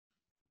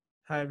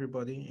Hi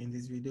everybody, in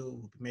this video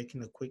we'll be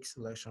making a quick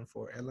selection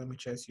for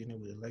LMHS unit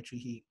with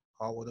electric heat,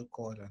 hot water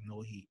coil and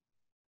no heat.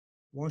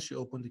 Once you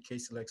open the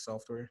K-Select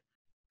software,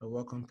 a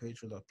welcome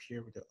page will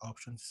appear with the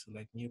option to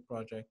select new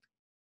project,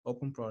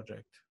 open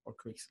project or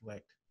quick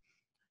select.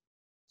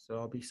 So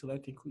I'll be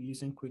selecting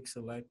using quick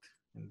select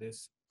in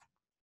this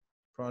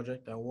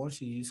project, and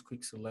once you use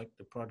quick select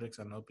the projects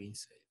are not being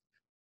saved.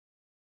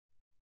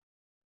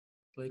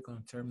 Click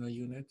on terminal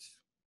units,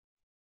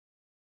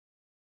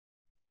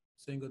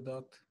 single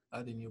duct,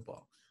 add a new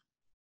box.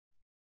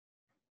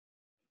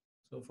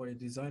 So for your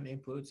design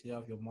inputs, you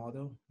have your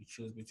model. You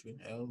choose between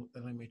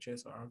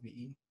LMHS or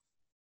RVE.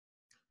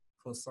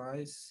 For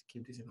size,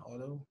 keep this in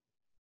auto.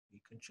 You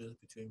can choose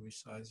between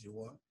which size you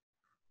want.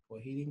 For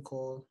heating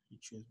coil, you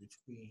choose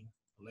between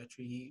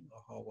electric heat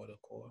or hot water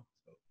coil.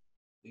 So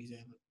these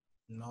are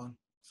none,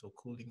 so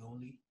cooling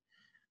only.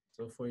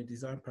 So for your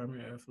design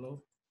primary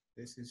airflow,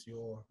 this is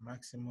your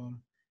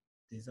maximum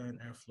design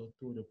airflow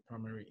through the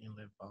primary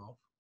inlet valve.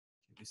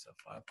 Keep this at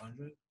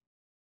 500.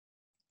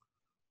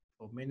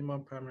 For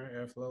minimum primary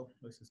airflow,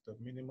 this is the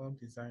minimum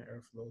design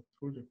airflow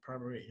through the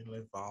primary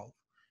inlet valve.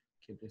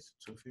 Keep this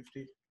to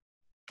 250.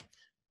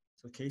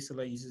 So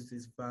K-Select uses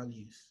these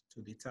values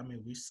to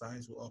determine which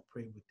size will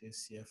operate with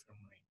this CFM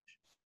range.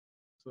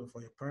 So for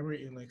your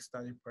primary inlet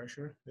static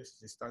pressure, this is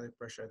the static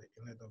pressure at the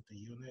inlet of the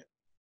unit.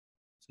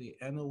 So you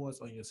enter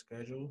what's on your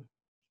schedule.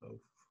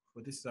 So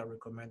for this is a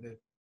recommended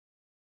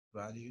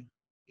value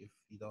if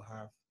you don't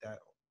have that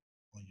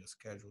on your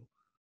schedule.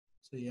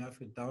 So you have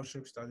your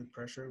downstream static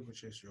pressure,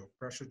 which is your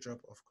pressure drop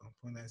of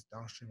components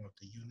downstream of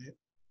the unit.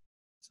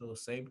 So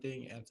same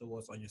thing, enter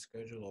what's on your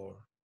schedule, or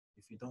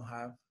if you don't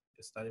have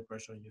the static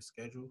pressure on your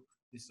schedule,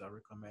 this is a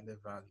recommended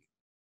value.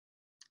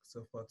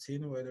 So for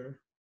attenuator,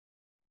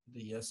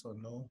 the yes or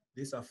no,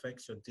 this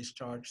affects your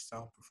discharge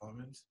sound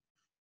performance.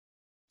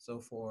 So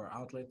for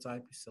outlet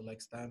type, you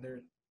select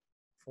standard.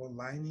 For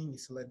lining, you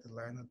select the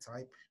liner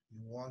type you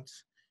want.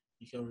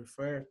 You can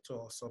refer to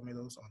our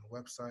submittals on the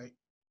website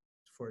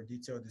for a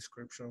detailed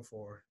description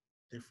for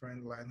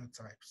different liner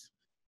types.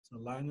 So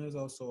liners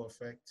also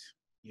affect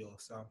your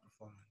sound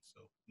performance.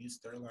 So use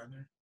third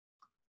liner.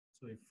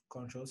 So if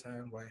controls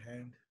hand, right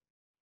hand,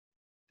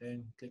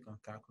 then click on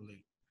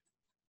calculate.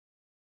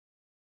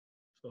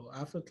 So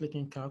after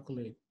clicking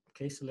calculate,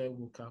 K-Select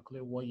will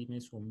calculate what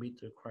units will meet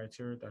the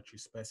criteria that you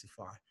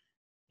specify.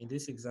 In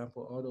this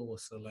example, auto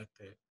was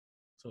selected.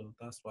 So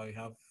that's why you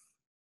have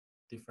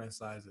different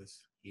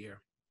sizes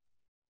here.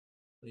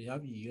 So you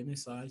have your unit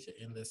size, your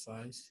inlet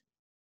size,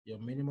 your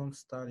minimum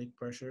static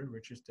pressure,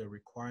 which is the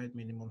required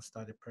minimum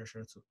static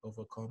pressure to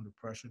overcome the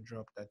pressure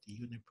drop that the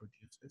unit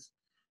produces.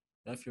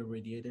 You have your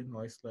radiated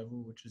noise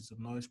level, which is the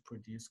noise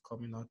produced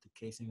coming out the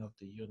casing of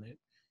the unit.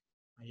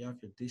 And you have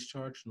your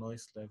discharge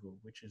noise level,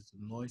 which is the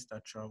noise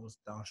that travels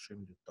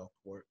downstream the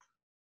ductwork.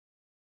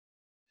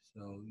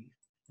 So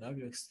you have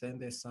your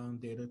extended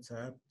sound data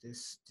tab.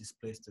 This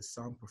displays the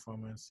sound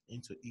performance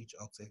into each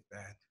octave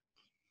band.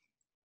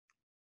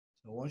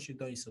 So once you're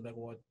done, you select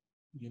what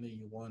unit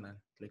you want and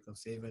click on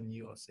Save and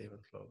New or Save and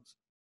Close.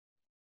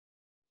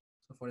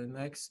 So for the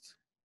next,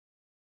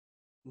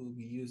 we'll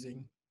be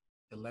using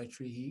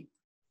electric heat.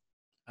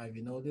 Have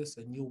you noticed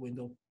a new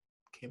window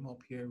came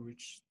up here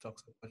which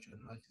talks about your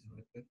analysis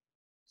method?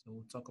 So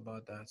we'll talk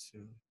about that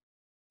soon.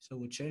 So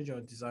we'll change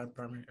our design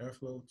primary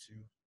airflow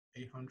to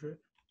 800.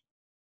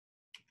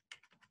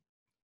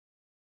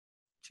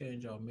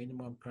 Change our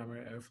minimum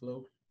primary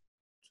airflow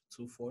to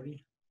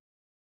 240.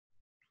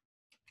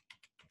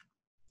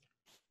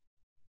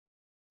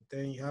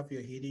 Then you have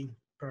your heating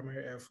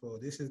primary airflow.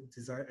 This is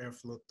design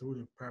airflow through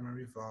the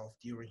primary valve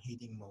during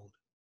heating mode.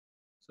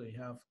 So you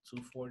have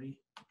 240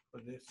 for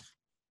this.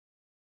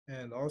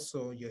 And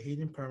also your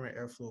heating primary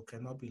airflow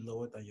cannot be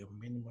lower than your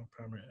minimum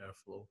primary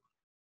airflow,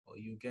 or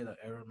you get an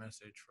error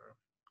message from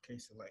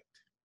K-Select.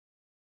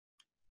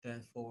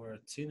 Then for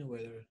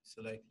attenuator,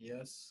 select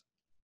yes.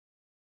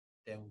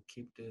 Then we'll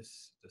keep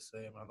this the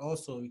same. And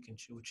also we can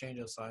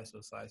change our size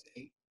to size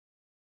 8.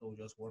 So we'll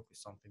just work with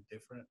something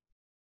different.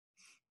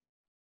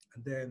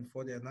 And then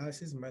for the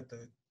analysis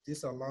method,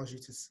 this allows you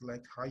to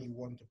select how you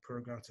want the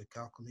program to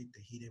calculate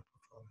the heating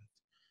performance.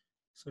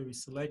 So we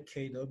select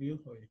KW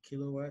or your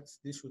kilowatts.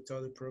 This will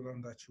tell the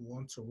program that you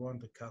want to run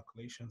the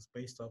calculations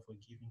based off a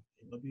given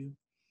KW.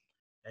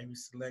 And we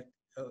select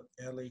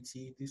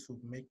LAT. This will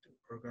make the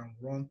program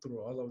run through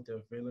all of the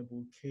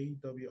available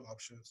KW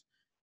options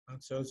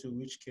and tells you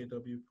which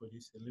KW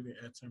produces the living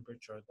air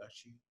temperature that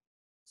you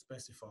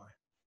specify.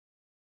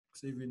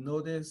 So if you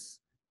notice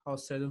how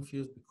certain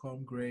fields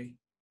become gray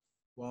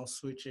while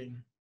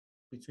switching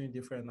between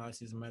different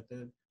analysis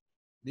methods,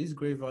 these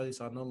gray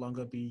values are no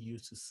longer being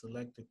used to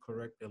select the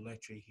correct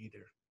electric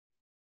heater.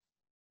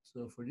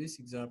 So for this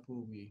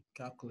example, we're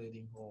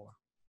calculating our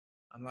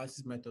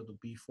analysis method to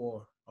be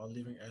for our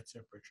living air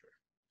temperature.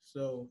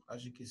 So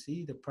as you can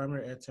see, the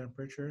primary air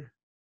temperature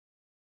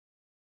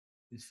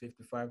is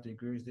 55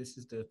 degrees. This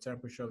is the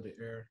temperature of the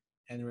air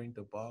entering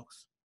the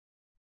box.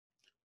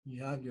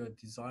 You have your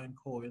design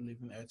coil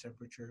living air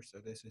temperature. So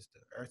this is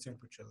the air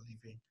temperature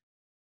leaving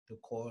the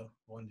core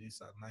one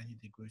is at 90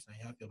 degrees, and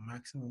you have your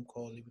maximum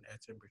core living air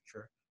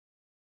temperature,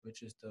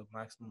 which is the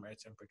maximum air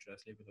temperature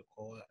that's leaving the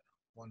core at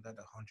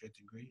 100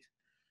 degrees.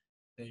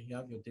 Then you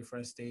have your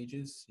different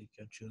stages. You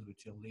can choose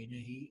between linear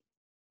heat,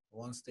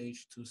 one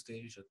stage, two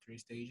stages, or three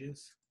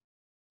stages.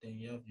 Then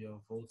you have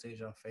your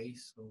voltage and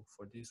phase. So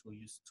for this, we'll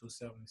use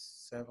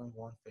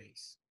 2771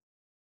 phase.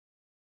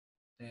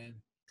 Then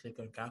click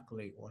on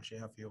calculate once you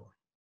have your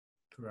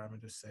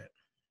parameters set.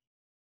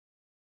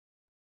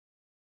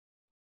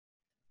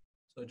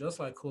 So just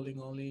like cooling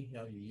only, you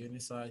have your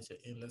unit size, your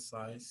inlet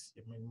size,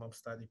 your minimum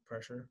static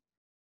pressure,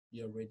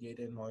 your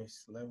radiator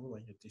noise level,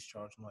 and your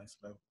discharge noise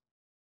level.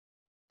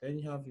 Then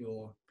you have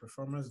your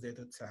performance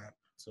data tab.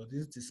 So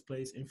this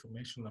displays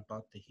information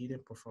about the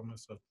heating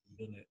performance of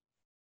the unit.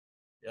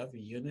 You have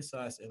your unit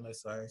size, inlet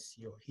size,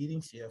 your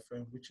heating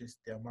CFM, which is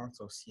the amount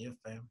of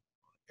CFM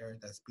air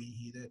that's being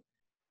heated.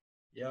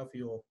 You have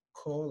your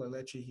cold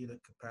electric heater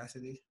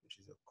capacity, which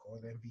is a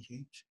cold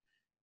MVH.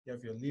 You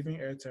have your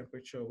leaving air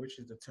temperature, which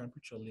is the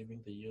temperature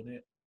leaving the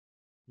unit.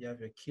 You have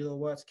your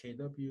kilowatts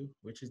kW,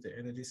 which is the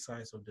energy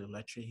size of the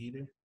electric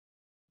heater.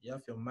 You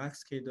have your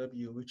max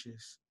kW, which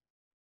is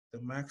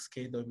the max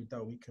kW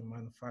that we can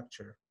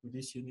manufacture with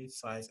this unit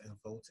size and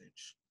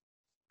voltage.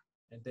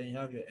 And then you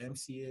have your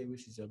MCA,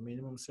 which is your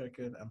minimum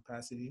circuit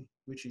ampacity,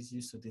 which is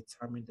used to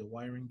determine the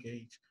wiring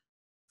gauge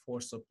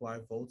for supply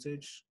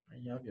voltage.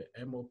 And you have your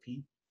MOP,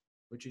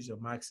 which is your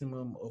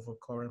maximum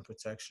overcurrent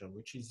protection,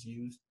 which is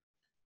used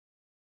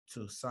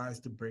to size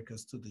the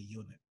breakers to the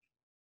unit.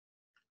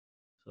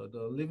 So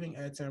the living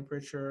air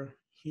temperature,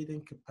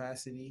 heating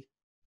capacity,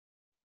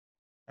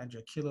 and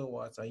your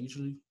kilowatts are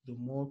usually the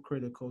more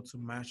critical to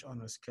match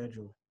on a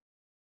schedule.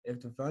 If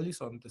the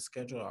values on the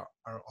schedule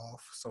are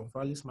off, some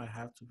values might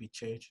have to be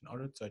changed in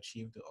order to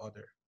achieve the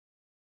other.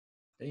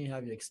 Then you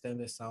have your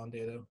extended sound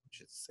data,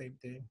 which is the same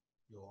thing.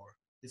 Your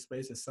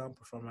displays the sound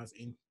performance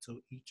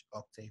into each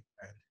octave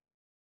band.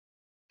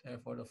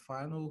 And for the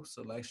final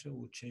selection,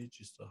 we'll change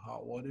this to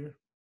hot water.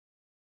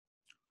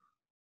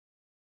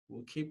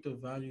 We'll keep the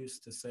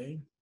values the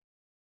same,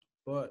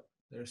 but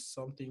there's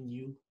something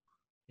new.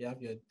 You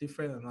have your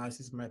different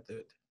analysis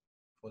method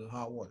for the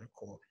hot water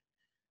core.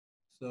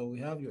 So we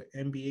have your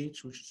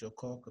MBH, which is your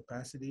core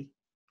capacity.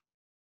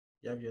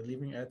 You have your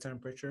leaving air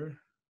temperature.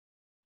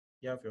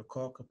 You have your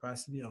core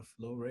capacity and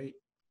flow rate.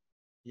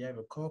 You have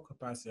your core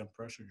capacity and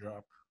pressure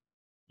drop,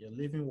 your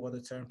leaving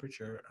water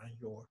temperature, and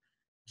your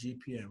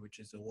GPM, which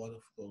is the water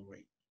flow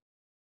rate.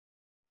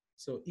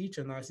 So each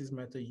analysis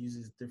method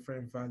uses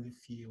different value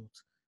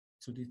fields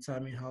to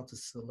determine how to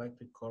select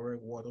the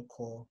correct water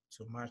core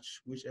to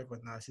match whichever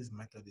analysis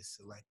method is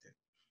selected.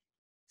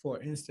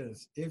 For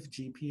instance, if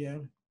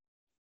GPM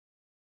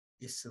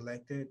is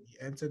selected, you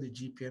enter the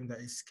GPM that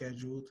is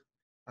scheduled,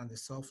 and the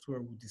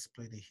software will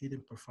display the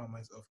heating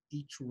performance of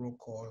each row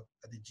call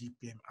at the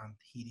GPM and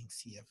heating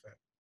CFM.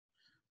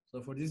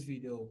 So for this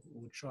video,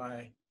 we'll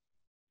try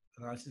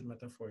analysis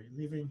method for your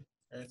leaving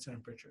air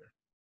temperature.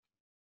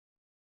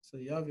 So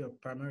you have your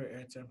primary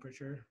air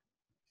temperature,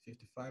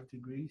 55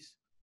 degrees.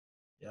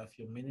 You have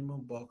your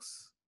minimum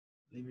box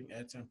leaving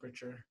air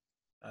temperature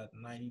at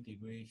 90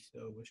 degrees,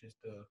 so which is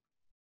the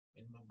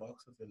minimum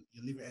box of your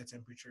leaving air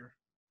temperature.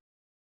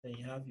 Then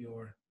you have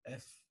your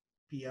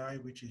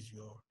FPI, which is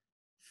your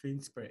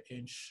fins per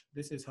inch.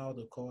 This is how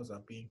the cores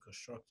are being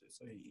constructed.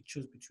 So you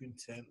choose between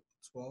 10 and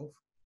 12.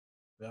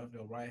 We have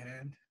your right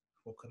hand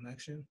for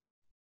connection.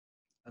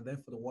 And then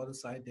for the water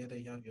side data,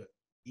 you have your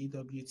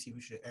EWT,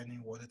 which is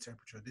ending water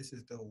temperature. This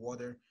is the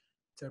water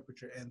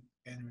temperature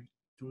entering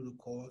through the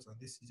cores, and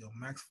this is your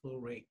max flow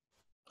rate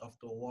of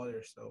the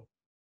water. So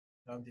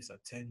you have this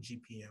at 10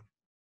 GPM.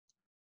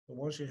 So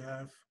once you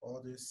have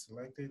all this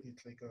selected, you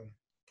click on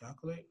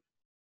calculate,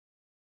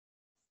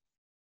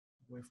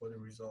 wait for the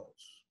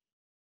results.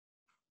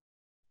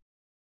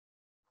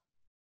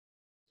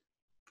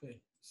 Okay,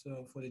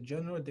 so for the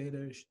general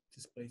data, it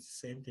displays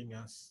the same thing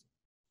as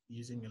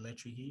using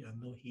electric heat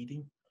and no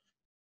heating.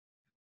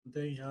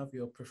 Then you have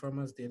your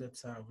performance data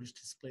tab, which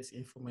displays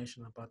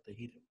information about the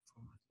heating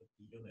performance of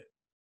the unit.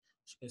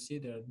 As you can see,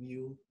 there are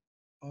new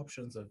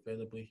options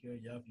available here.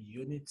 You have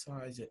your unit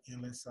size, your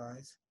inlet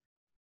size.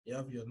 You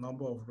have your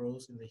number of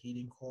rows in the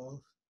heating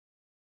coil.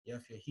 You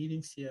have your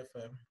heating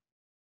CFM.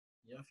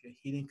 You have your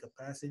heating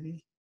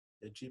capacity,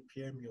 your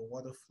GPM, your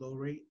water flow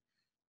rate,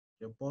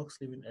 your box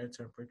leaving air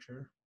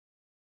temperature.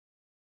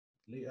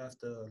 That's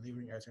the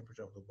leaving air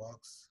temperature of the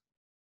box.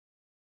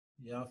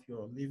 You have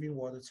your leaving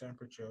water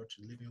temperature, which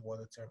is leaving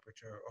water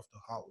temperature of the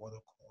hot water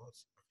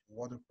coils.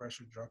 Water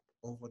pressure drop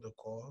over the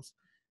coils.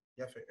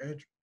 You have your air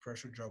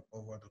pressure drop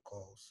over the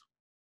coils.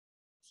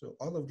 So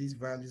all of these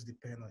values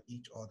depend on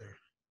each other.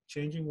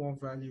 Changing one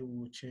value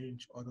will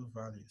change other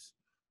values.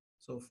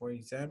 So for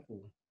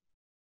example,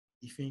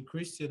 if you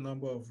increase the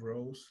number of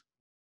rows,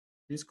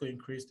 this could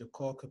increase the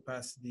core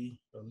capacity,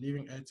 your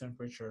leaving air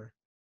temperature,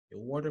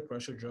 your water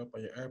pressure drop,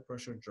 and your air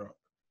pressure drop.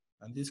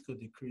 And this could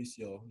decrease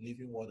your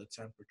leaving water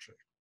temperature.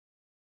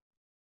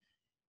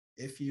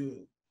 If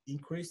you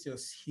increase your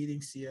heating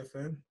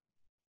CFM,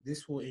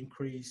 this will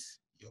increase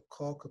your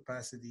core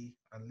capacity,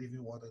 and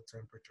living water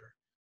temperature.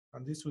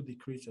 And this will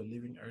decrease your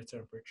living air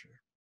temperature.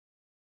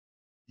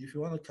 If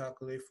you want to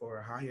calculate for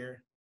a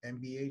higher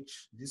MBH,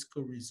 this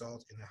could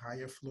result in a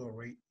higher flow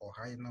rate or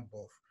higher number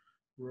of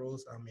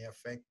rows and may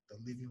affect the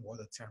living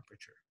water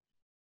temperature.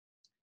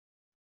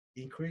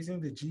 Increasing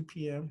the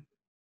GPM,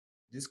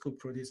 this could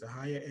produce a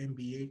higher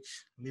MBH,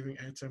 living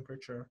air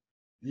temperature,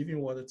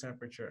 living water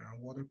temperature,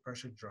 and water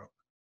pressure drop.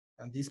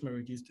 And this may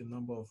reduce the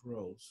number of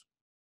rows.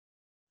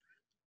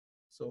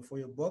 So for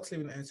your box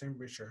living air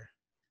temperature,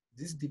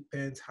 this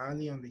depends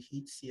highly on the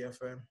heat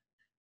CFM,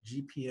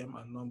 GPM,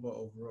 and number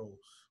of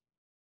rows.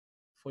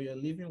 For your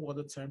living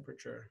water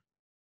temperature,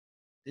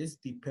 this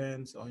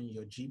depends on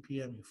your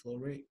GPM, your flow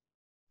rate,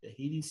 your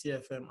heating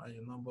CFM, and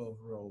your number of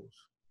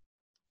rows.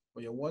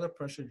 For your water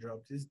pressure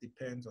drop, this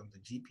depends on the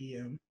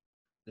GPM,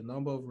 the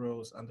number of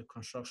rows, and the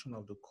construction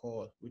of the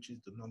core, which is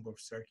the number of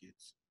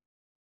circuits.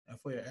 And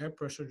for your air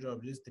pressure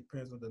drop, this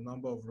depends on the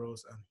number of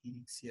rows and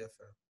heating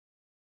CFM.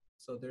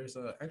 So there's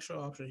an extra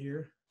option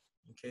here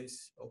in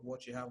case of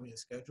what you have on your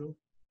schedule.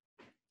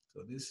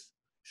 So this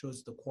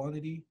shows the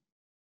quantity,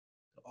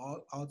 the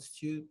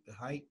altitude, the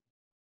height.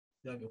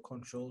 You have your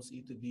controls,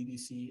 either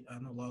DDC,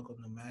 analog, or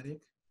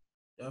pneumatic.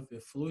 You have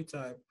your fluid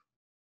type,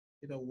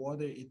 either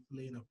water,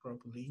 ethylene, or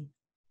propylene.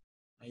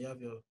 And you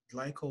have your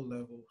glycol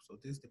level. So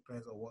this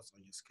depends on what's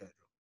on your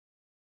schedule.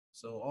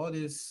 So all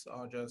these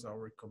are just are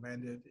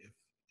recommended. If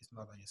it's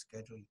not on your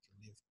schedule, you can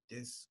leave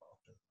this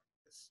option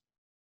like this.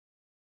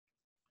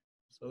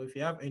 So if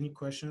you have any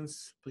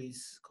questions,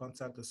 please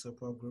contact the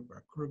support group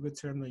at Krueger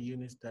Terminal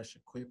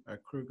Units-Equip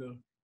at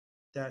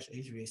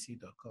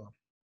Krueger-HVAC.com.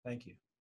 Thank you.